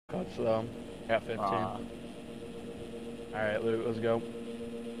it's got 15. Alright, Luke, let's go.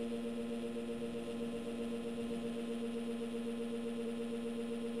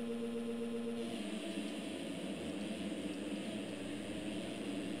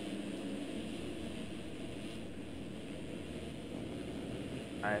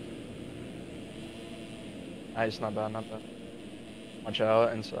 Nice. Nice, not bad, not bad. Watch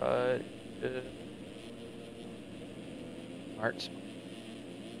out, inside. Good. Smart.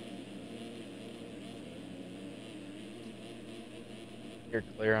 You're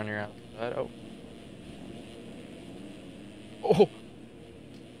clear on your outside. Oh. Oh!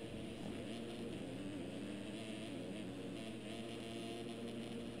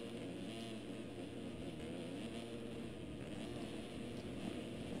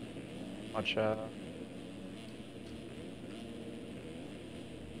 Watch out.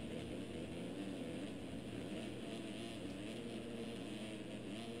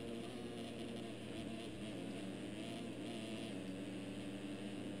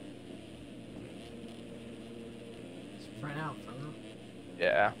 Front out, front out.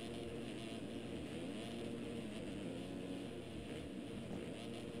 Yeah.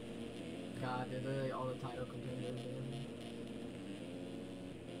 God, they're literally all the title contenders.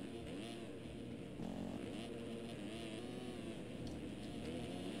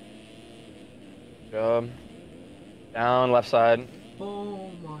 Job. Down, left side.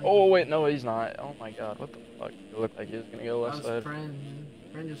 Oh my. Oh, wait, no, he's not. Oh my god, what the fuck? It looked like he was gonna go left That side. was friend.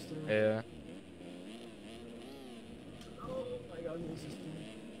 Friend just threw. Yeah. Oh my god, no system.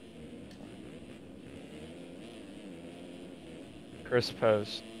 Chris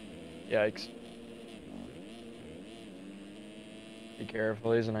Post. Yikes. Be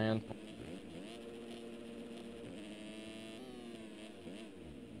careful, he's an ant.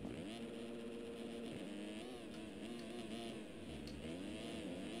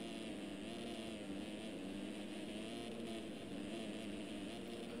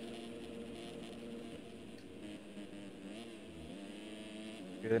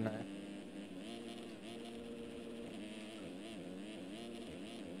 Good night.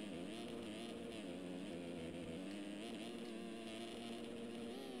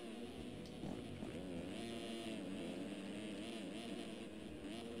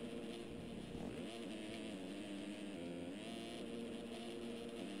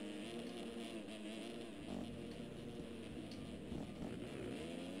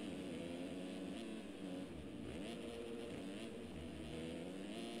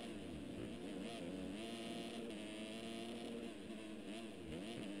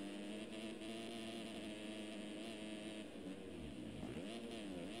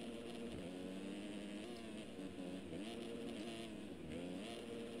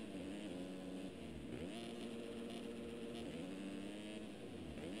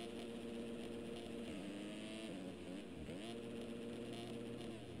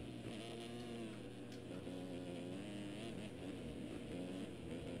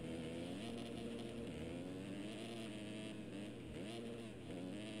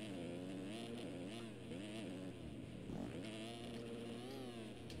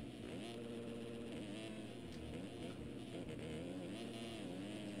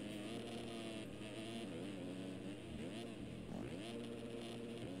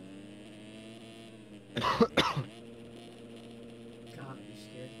 God, you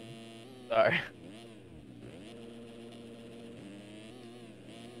scared me. Sorry.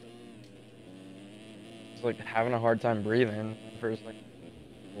 It's like having a hard time breathing for a second.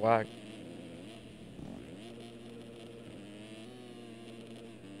 Whack.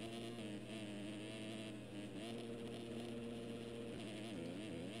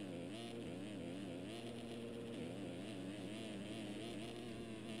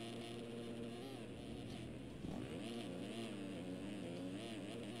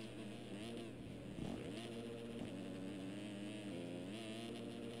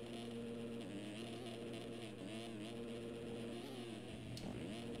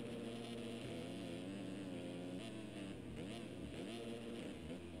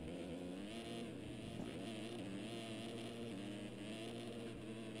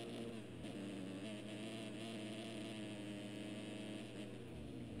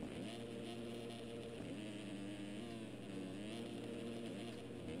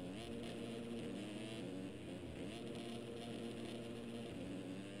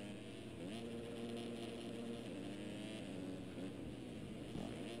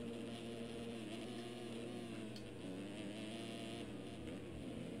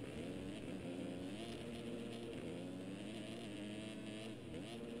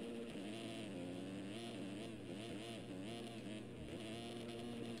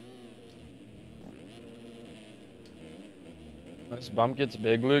 This bump gets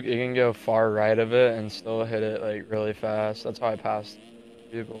big, Luke. You can go far right of it and still hit it like really fast. That's how I passed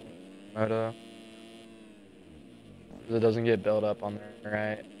people. Moto. 'Cause it doesn't get built up on there,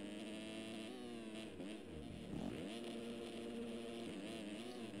 right?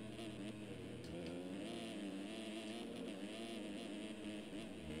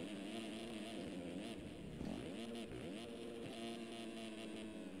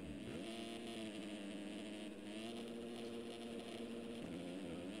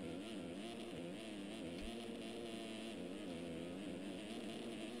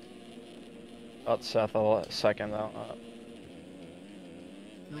 About Seth a second though.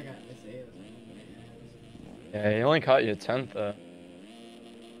 I got Isaiah. Yeah, he only caught you 10th though.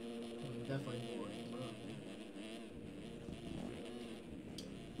 Definitely boring.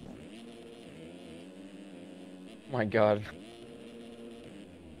 Oh my god.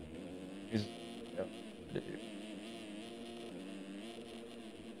 He's. Yeah, dude.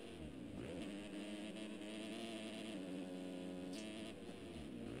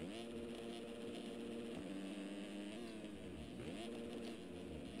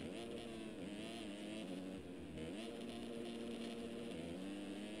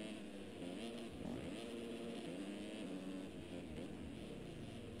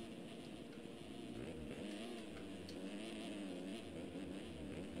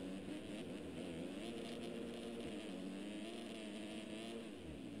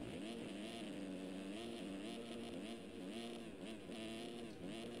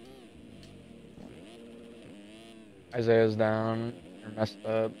 Isaiah's down or messed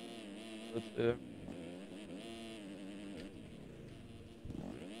up. Let's do.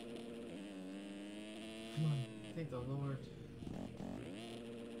 Thank the Lord.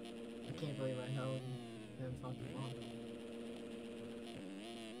 I can't believe I held him fucking long.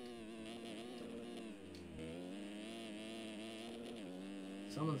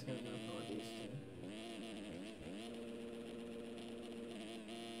 Someone's gonna know for these two.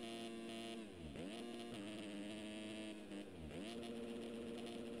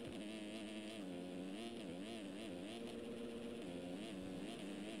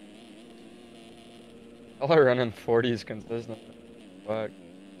 All are running 40s consistent. Fuck.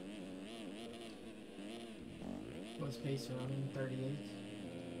 What's pace running? 38?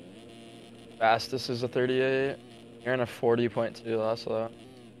 Fastest is a 38. You're in a 40.2 last lap.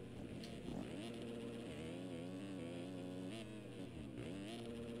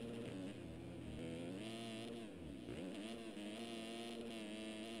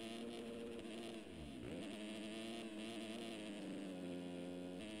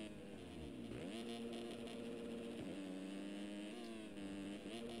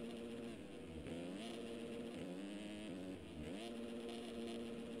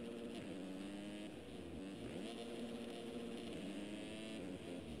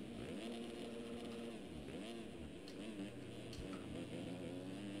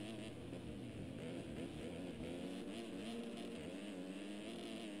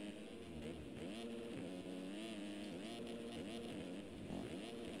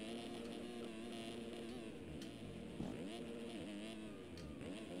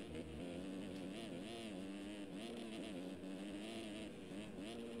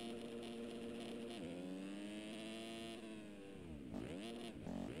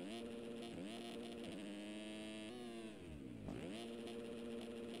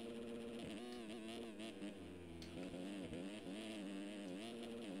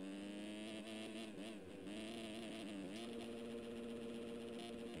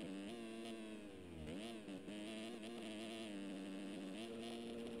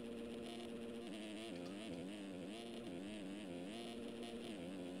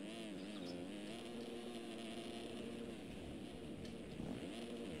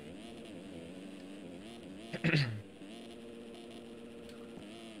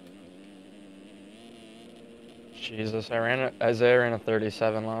 Jesus, Isaiah ran a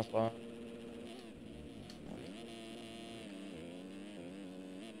 37 last lap.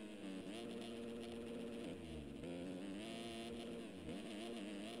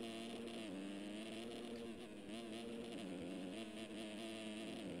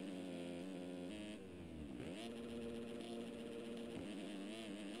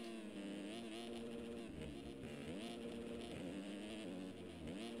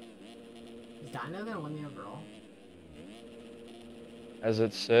 Is Dino gonna win the overall? As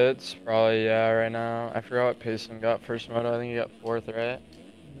it sits, probably yeah right now. I forgot what Payson got first moto. I think he got 4th, right? Yeah.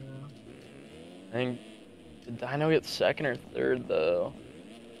 I think did Dino get 2nd or 3rd though?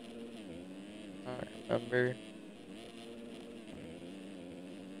 I don't remember.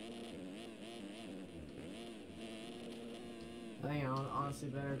 I think honestly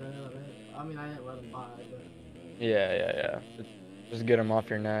better than I mean, I didn't let him buy, but Yeah. Just get him off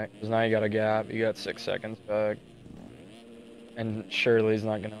your neck. Cause now you got a gap. You got 6 seconds back. And Shirley's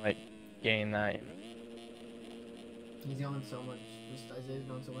not gonna like gain that. he's going so much. Just Isaiah's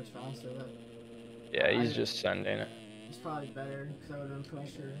going so much faster that Yeah, he's just sending it. it's probably better because I would have been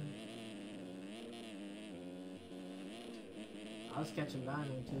pressure. I was catching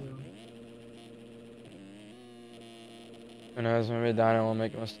Dino too. Who knows? Maybe Dino will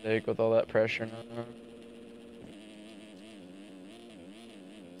make a mistake with all that pressure now.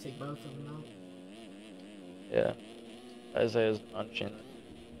 Take both of them out. Yeah. Isaiah's punching.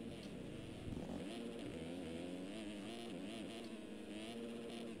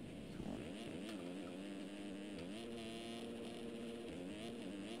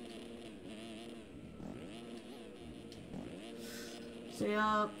 Stay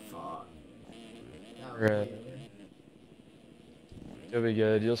up. Fuck. That was Right. weird. You'll be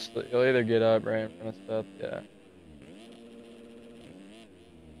good. You'll either get up right in front of stuff. Yeah.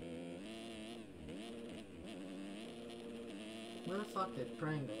 Where the fuck did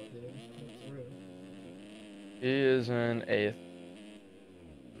Prang go, dude? He threw. He is in 8th.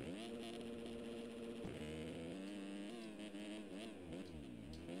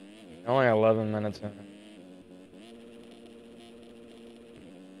 Only 11 minutes in.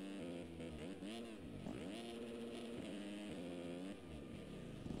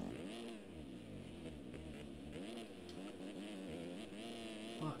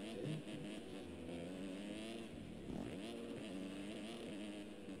 Fuck, dude.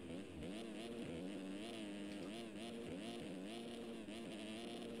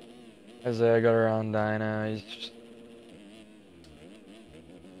 Isaiah got around Dino. He's just.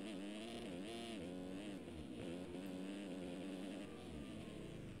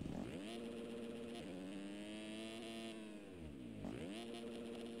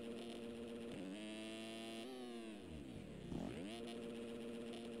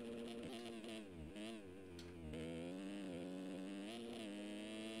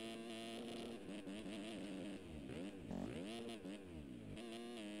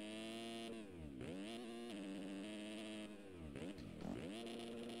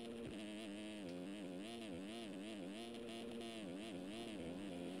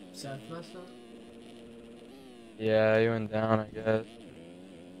 Seth messed up? Yeah, he went down, I guess.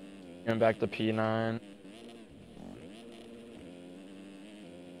 Went back to P9. I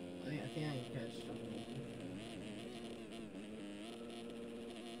think I can catch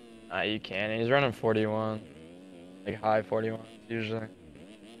him. You can. He's running 41. Like high 41 usually.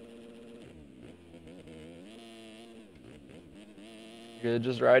 Good,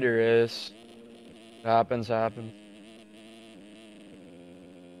 just ride your race. Happens. I'll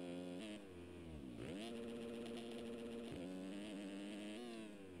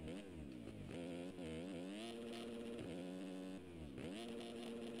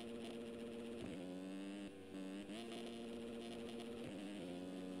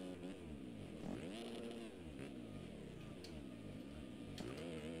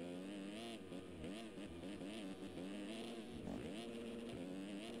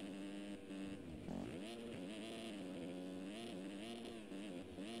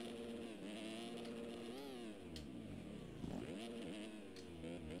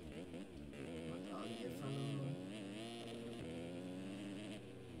get from him.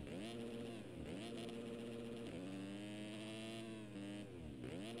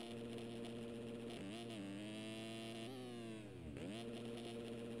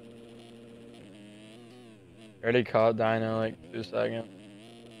 Already caught Dino like 2 seconds.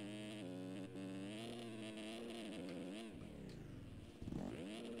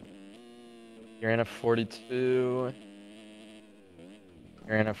 You're in a 42.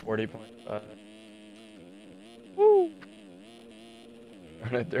 You're in a 40.5. Woo!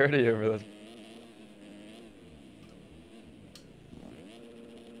 Running dirty over this.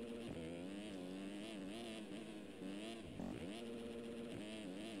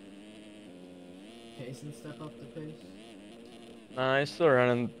 Payson step up the pace. Nah, he's still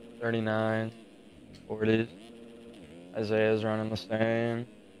running 39, 40s. Isaiah's running the same.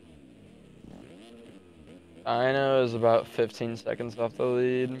 Dino is about 15 seconds off the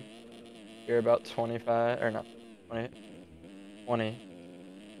lead. You're about 25, or not, 20. 20.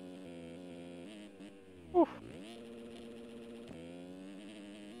 Whew.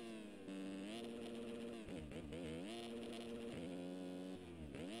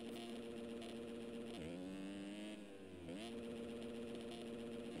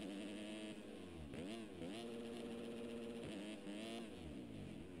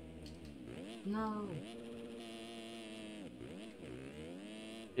 No.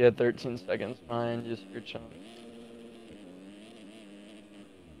 He had 13 seconds behind you, so you're chilling.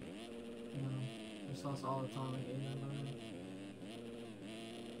 No, I just lost all the time I gave him.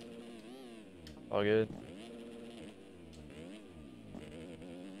 All good.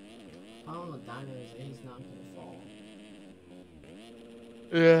 Problem with Dino is that he's not gonna fall.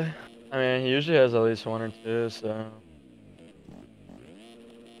 Yeah. I mean, he usually has at least one or two, so.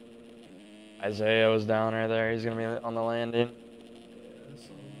 Isaiah was down right there. He's gonna be on the landing. Yeah,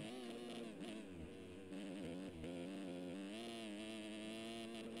 so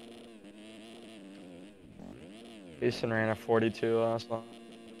Jason ran a 42 last long.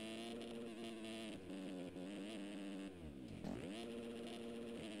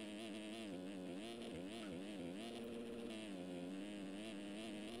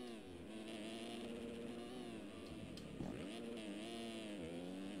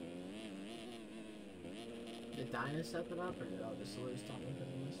 did Dino step it up, or did I just lose time because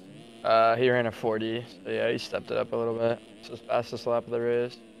I missed him? He ran a 40, so yeah, he stepped it up a little bit. It's his fastest lap of the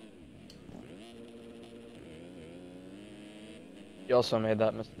race. He also made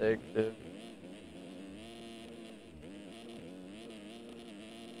that mistake too.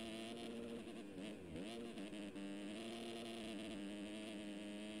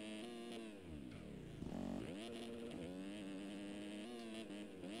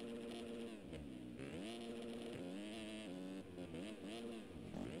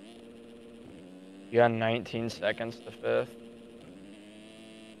 You got 19 seconds to fifth.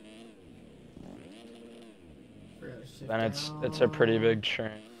 Forgot to shift Then down. it's a pretty big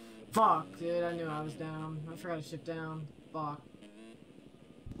train. Fuck, dude, I knew I was down. I forgot to shift down. Fuck.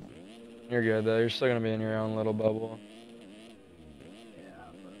 You're good though. You're still gonna be in your own little bubble.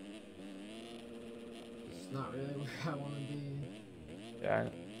 Yeah, but it's not really where I want to be. Yeah.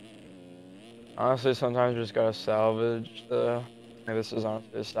 Honestly, sometimes you just gotta salvage the. Like, this is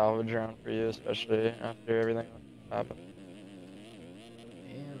honestly a salvage round for you, especially after everything happened.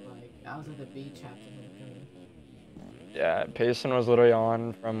 And like, I was at the beach after that. Yeah, Payson was literally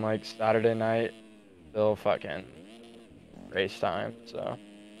on from like Saturday night till fucking race time, so.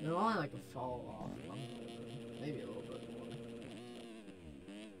 No, only like a fall off. Maybe a little bit more.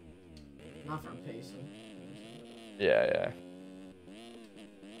 Not from pacing. Yeah.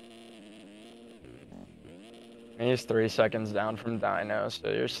 And he's 3 seconds down from Dino, so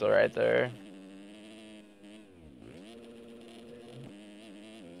you're still right there.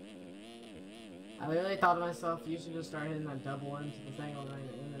 I literally thought to myself, you should just start hitting that double into the thing on right,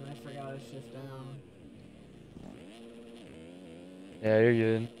 and then I forgot to shift down. Yeah, you're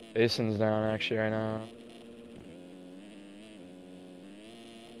good. Basin's down actually right now.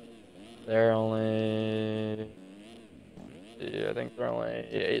 They're only. Yeah, I think they're only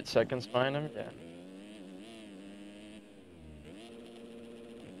 8 seconds behind him. Yeah.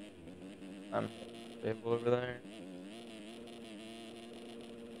 I'm stable over there.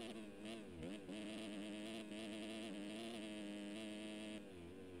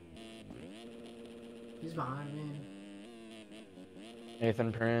 He's behind me.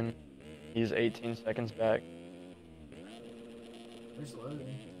 Nathan Perrin, he's 18 seconds back. Where's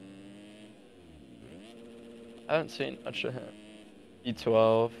Logan? I haven't seen much of him.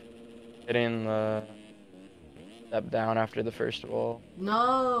 E12, hitting the step down after the first wall. No!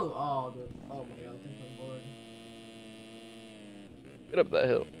 Oh, dude. Oh my god, I think I'm bored. Get up that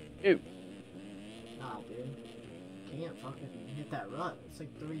hill. Ew. Nah, dude. Can't fucking hit that rut. It's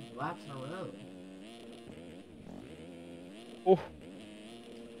like 3 laps in a row. Oh.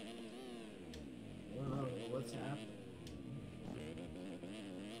 I don't know what's happening.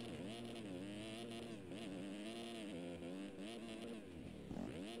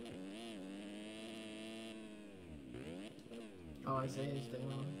 Oh, Isaiah's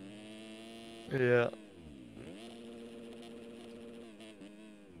down. Yeah.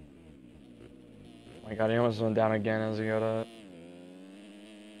 Oh my god, he almost went down again as he got up.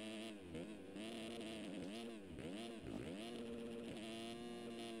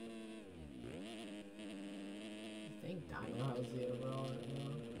 I think Dino has the overall right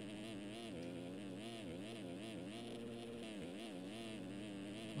now.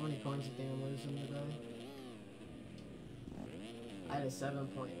 How many points did Dan lose him today? I had a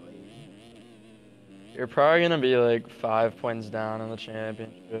 7-point lead. You're probably gonna be like 5 points down in the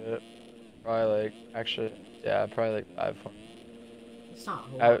championship. Probably like, actually, yeah, probably like 5 points. It's not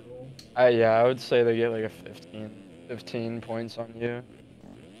horrible. Yeah, I would say they get like a 15 points on you.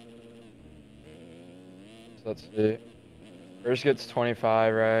 So let's see. First gets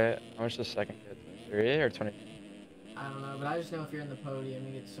 25, right? How much does second get? 3 or 20? I don't know, but I just know if you're in the podium,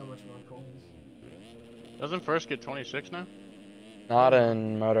 you get so much more coins. Doesn't first get 26 now? Not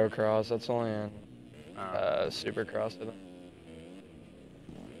in motocross. That's only in Oh. supercross. I think.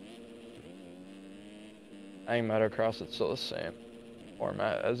 I think motocross is still the same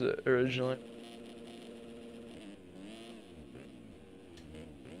format as it originally.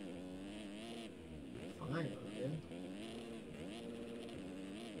 Fine, dude.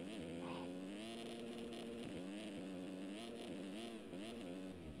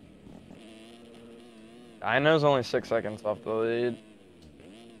 Dino's only 6 seconds off the lead.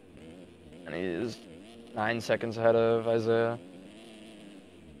 And he's 9 seconds ahead of Isaiah.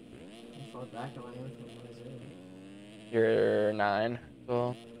 How far back am I in from Isaiah? You're 9.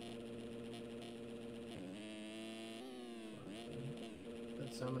 So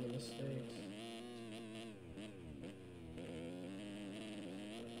Did so many mistakes.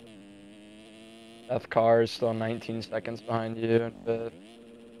 Seth Carr is still 19 seconds behind you in 5th.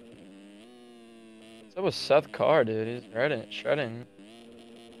 What's up with Seth Carr, dude? He's shredding.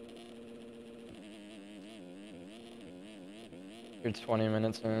 You're 20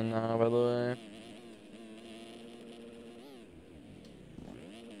 minutes in now, by the way.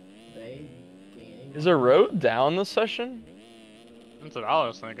 They gaining. Is a road down this session? That's what I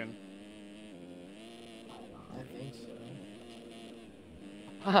was thinking. I think so.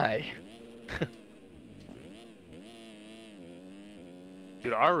 Hi.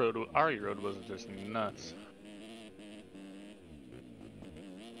 Dude, our road was just nuts.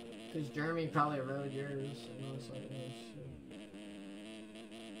 Cause Jeremy probably rode yours, and I was like, oh shit.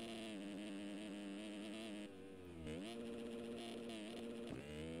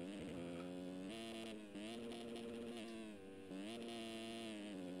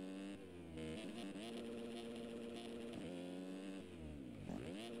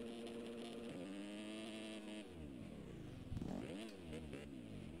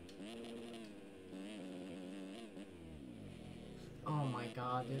 Oh my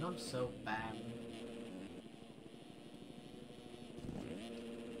god, dude, I'm so bad.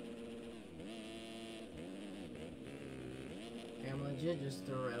 I'm legit just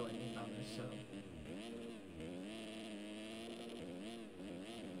throwing by myself.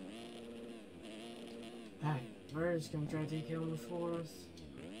 Alright, we're just gonna try to take it on the 4th.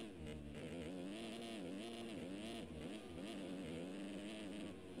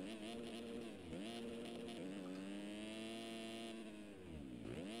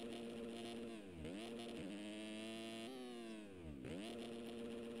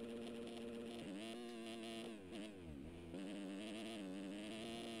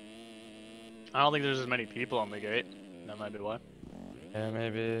 I don't think there's as many people on the gate. That might be why. Yeah,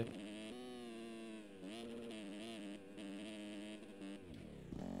 maybe.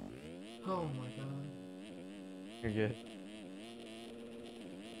 Oh my god. You're good.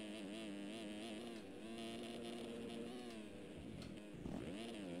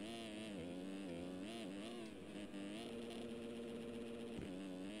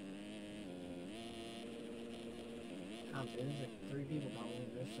 God, dude, there's like 3 people down in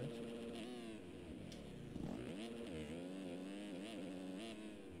this section.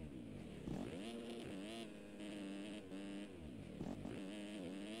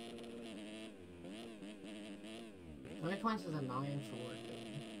 How many points is a 9 for?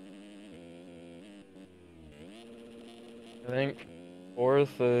 I think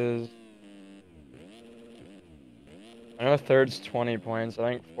 4th is. I know 3rd's 20 points.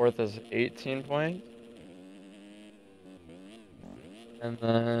 I think 4th is 18 points. And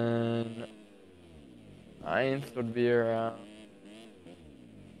then 9th would be around.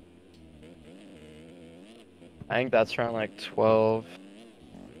 I think that's around like 12.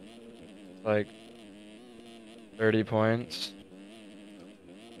 Like 30 points.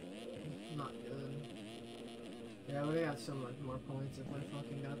 Not good. Yeah, I would've got so much more points if I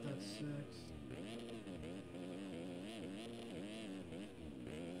fucking got that 6.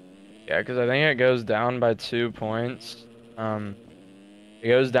 Yeah, because I think it goes down by 2 points. It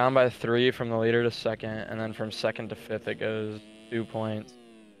goes down by 3 from the leader to 2nd, and then from 2nd to 5th it goes 2 points.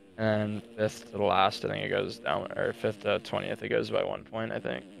 And then 5th to the last, I think it goes down, or 5th to 20th, it goes by 1 point, I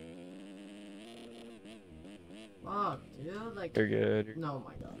think. Fuck, dude, like... You're good. No,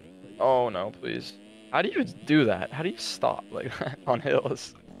 my god. Please. Oh, no, please. How do you do that? How do you stop like that on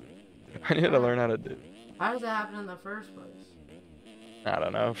hills? I need to learn how to do. How does that happen in the first place? I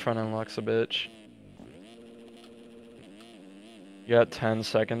don't know, front end luck's a bitch. You got 10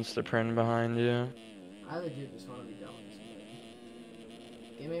 seconds to print behind you. I legit just want to be done with this game.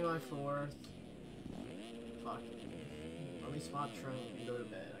 Give me my 4th. Fuck. Let me spot train and go to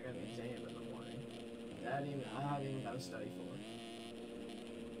bed. I got an exam in the morning. I haven't even got to study for.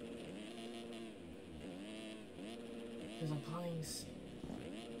 Because I'm playing.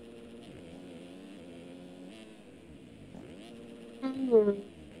 I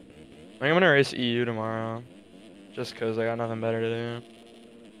think I'm gonna race EU tomorrow, just cause I got nothing better to do.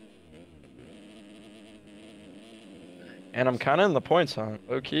 And I'm kind of in the points hunt,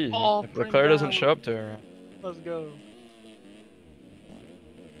 low key. Oh, If Prince Leclerc doesn't down. show up to her. Let's go.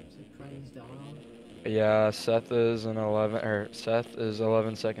 So Prince down. Yeah, Seth is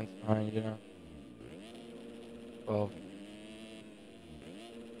 11 seconds behind you now. Well,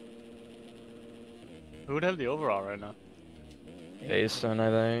 Who would have the overall right now? Jason, I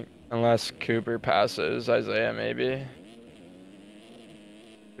think. Unless Cooper passes Isaiah, maybe.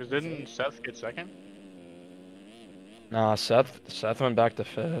 Because didn't Seth get second? Nah, Seth went back to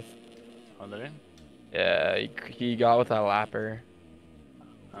 5th. Oh, did he? Yeah, he got with that lapper.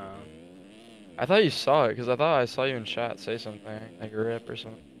 Uh, I thought you saw it, because I thought I saw you in chat say something, like a rip or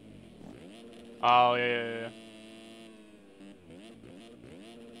something. oh, yeah.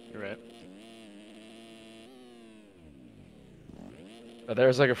 You're right. But there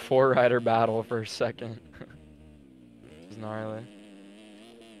was like a 4-rider battle for a second. It was gnarly.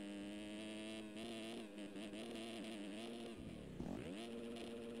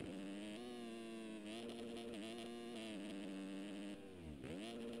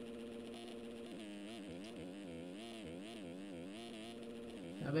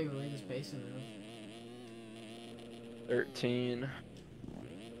 How big of a lead is Payson now? 13.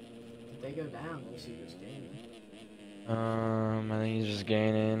 If they go down, they'll see this game. I think he's just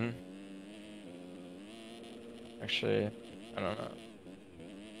gaining. Actually, I don't know.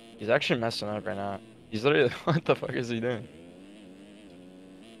 He's actually messing up right now. He's literally, what the fuck is he doing?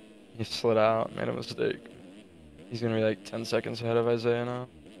 He slid out, made a mistake. He's gonna be like 10 seconds ahead of Isaiah now.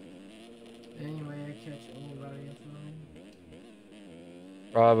 Anyway, I catch anybody at the moment.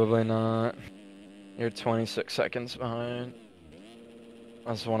 Probably not. You're 26 seconds behind.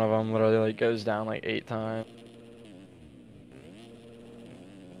 That's one of them literally like goes down like 8 times.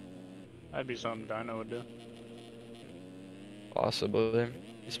 That'd be something Dino would do. Possibly.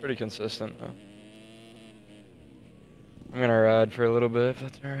 He's pretty consistent though. I'm gonna ride for a little bit if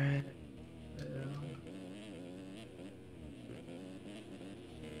that's alright. You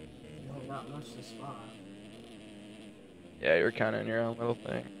don't got much to spot. Yeah, you're kinda in your own little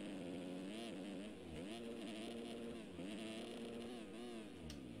thing.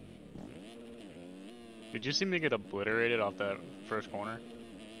 Did you see me get obliterated off that first corner?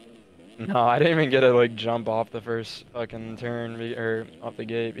 No, I didn't even get to like jump off the first fucking turn or off the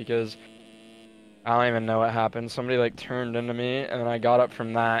gate because I don't even know what happened. Somebody like turned into me and then I got up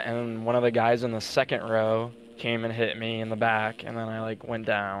from that and one of the guys in the second row came and hit me in the back and then I like went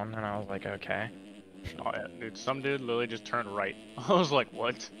down and I was like, okay. Oh yeah, dude, some dude literally just turned right. I was like,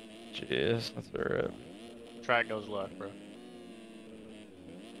 what? Jeez, that's a rip. Track goes left, bro.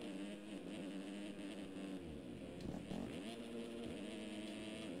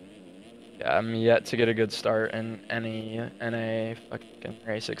 Yeah, I'm yet to get a good start in any NA fucking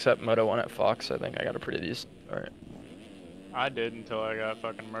race except Moto 1 at Fox. I think I got a pretty decent start. I did until I got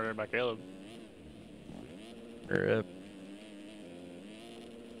fucking murdered by Caleb. Rip.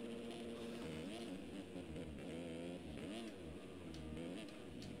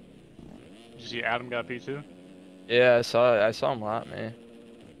 Did you see Adam got P2? Yeah, I saw him lap me.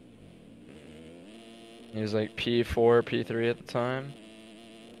 He was like P4, P3 at the time.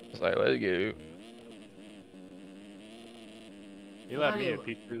 I was like, let's go. He let me at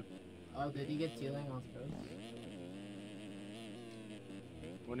P2. Oh, did he get Teeling off codes?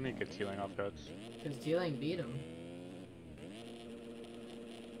 What do you mean get Teeling off cuts? Because Teeling beat him.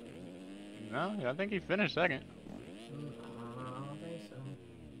 No, I think he finished second. I don't think so.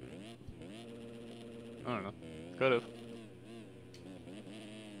 I don't know. Could've.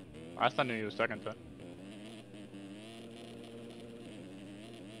 I thought he was second though.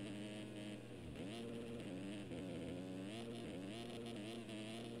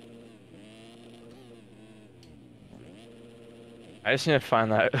 I just need to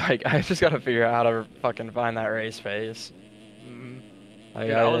find that, like, I just gotta figure out how to fucking find that race pace. Like,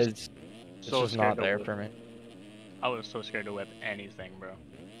 Dude, I was it's so just scared not to there whip. for me. I was so scared to whip anything, bro.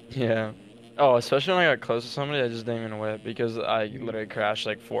 Yeah. Oh, especially when I got close to somebody, I just didn't even whip because I literally crashed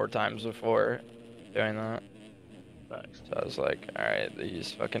like 4 times before doing that. Facts. So I was like, alright,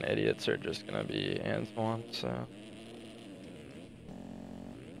 these fucking idiots are just gonna be hands one, so.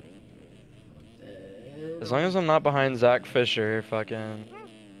 As long as I'm not behind Zach Fisher, fucking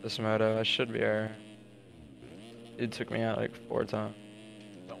this Moto, I should be alright. He took me out like 4 times.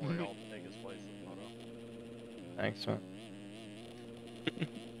 Don't worry, I'll take his place in Moto. Thanks, man.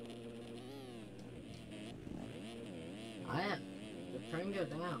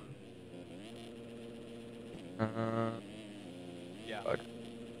 Yeah. Fuck.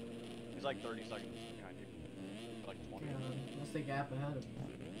 He's like 30 seconds behind you. Like 20. What's the gap ahead of me?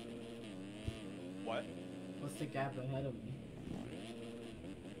 What? What's the gap ahead of me?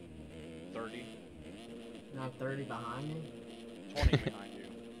 30. Not 30 behind me? 20 behind you.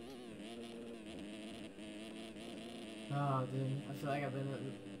 Oh, dude. I feel like I've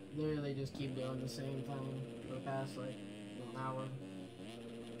been literally just keep doing the same thing for the past, like, 1 hour.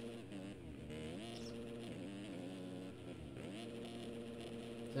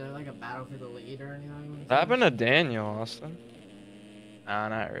 Is there, like, a battle for the lead or anything? What happened to Daniel, Austin? Nah,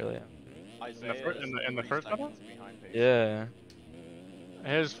 not really. Isaiah in the is first 3 battle? seconds behind pace. Yeah.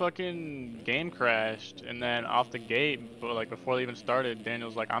 His fucking game crashed, and then off the gate, but like before they even started,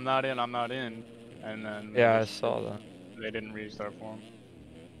 Daniel's like, "I'm not in, I'm not in," and then Yeah, I saw that. they didn't restart for him.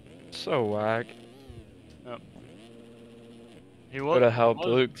 So whack. Yep. He Would have helped was-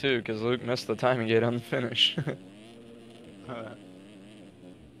 Luke too, because Luke missed the timing gate on the finish.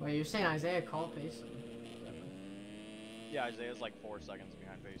 Wait, you're saying Isaiah called Payson? Yeah, Isaiah's like 4 seconds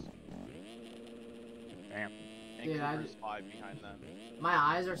behind pace. Damn. And Dude, Cooper's 5 behind them. My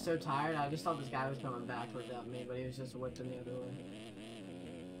eyes are so tired, I just thought this guy was coming backwards at me, but he was just whipping the other way.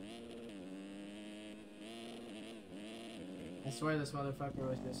 I swear this motherfucker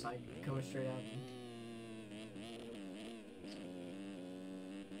was just like coming straight at me.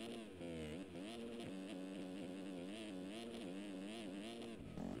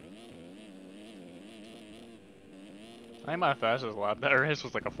 I think my fastest lap that race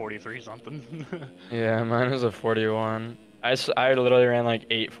was like a 43 something. Yeah, mine was a 41. I literally ran like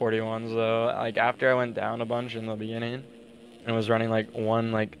 841s though. Like after I went down a bunch in the beginning and was running like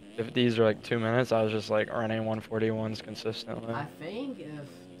 50s or like 2 minutes, I was just like running 141s consistently. I think if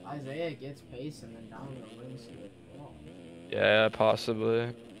Isaiah gets pace and then Domino wins the ball. Yeah,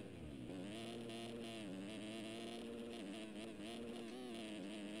 possibly.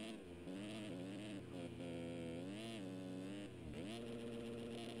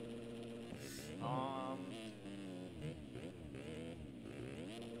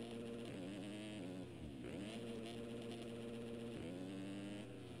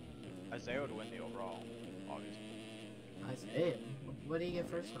 Isaiah would win the overall, obviously. Isaiah? What did he get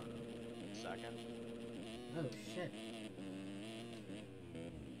first on? Second. Oh shit.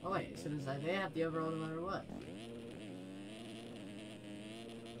 Oh wait, so does Isaiah have the overall no matter what?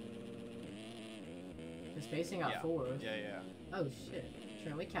 His pacing got Yeah. 4th. Yeah. Oh shit.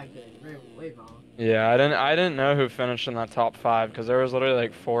 Sure, we calculated way wrong. Yeah, I didn't know who finished in that top 5 because there was literally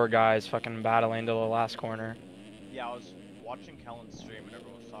like 4 guys fucking battling to the last corner. Yeah, I was watching Kellen's stream and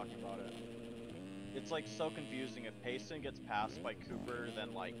everyone was talking about it. It's like so confusing. If Payson gets passed by Cooper,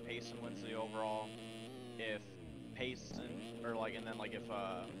 then like Payson wins the overall. If Payson, or like, and then like if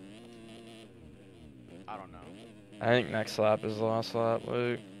I don't know. I think next lap is the last lap,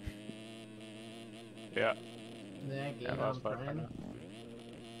 Luke. Yeah. That game Yeah, on last lap right Prime. now.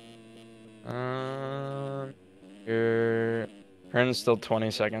 Your Prin's still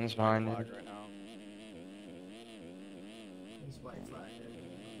 20 seconds behind you. Flag right now. He's white flag.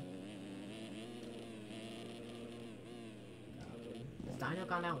 Has Dino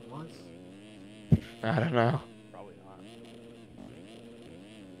gone out once? I don't know. Probably not.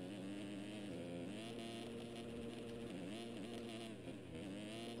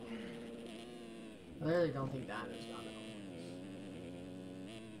 I literally don't think Dino's gone out once.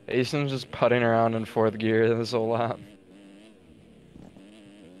 Jason's just putting around in 4th gear this whole lap.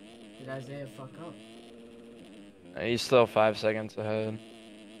 Did Isaiah fuck up? He's still 5 seconds ahead.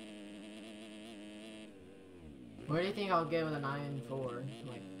 Where do you think I'll get with a 9-4?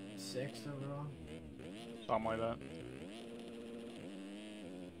 Like 6th overall? Something like that.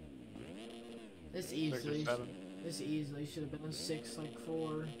 This 6 or easily, 7. should have been a 6, like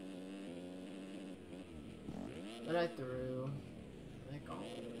 4. But I threw. Like always.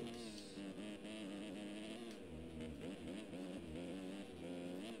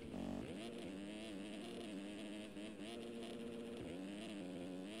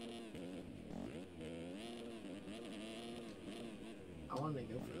 I wanted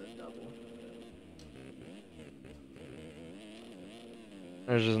to go for the double.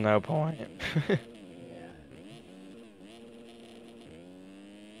 There's just no point. Yeah.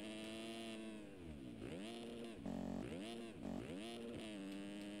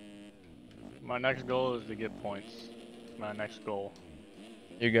 My next goal is to get points. My next goal.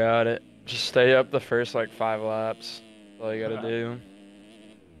 You got it. Just stay up the first like 5 laps. That's all you gotta do.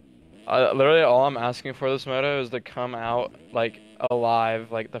 Literally all I'm asking for this moto is to come out like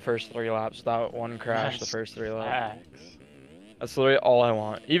alive like the first 3 laps without one crash the first 3 laps. Facts. That's literally all I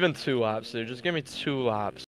want. Even 2 laps, dude. Just give me 2 laps.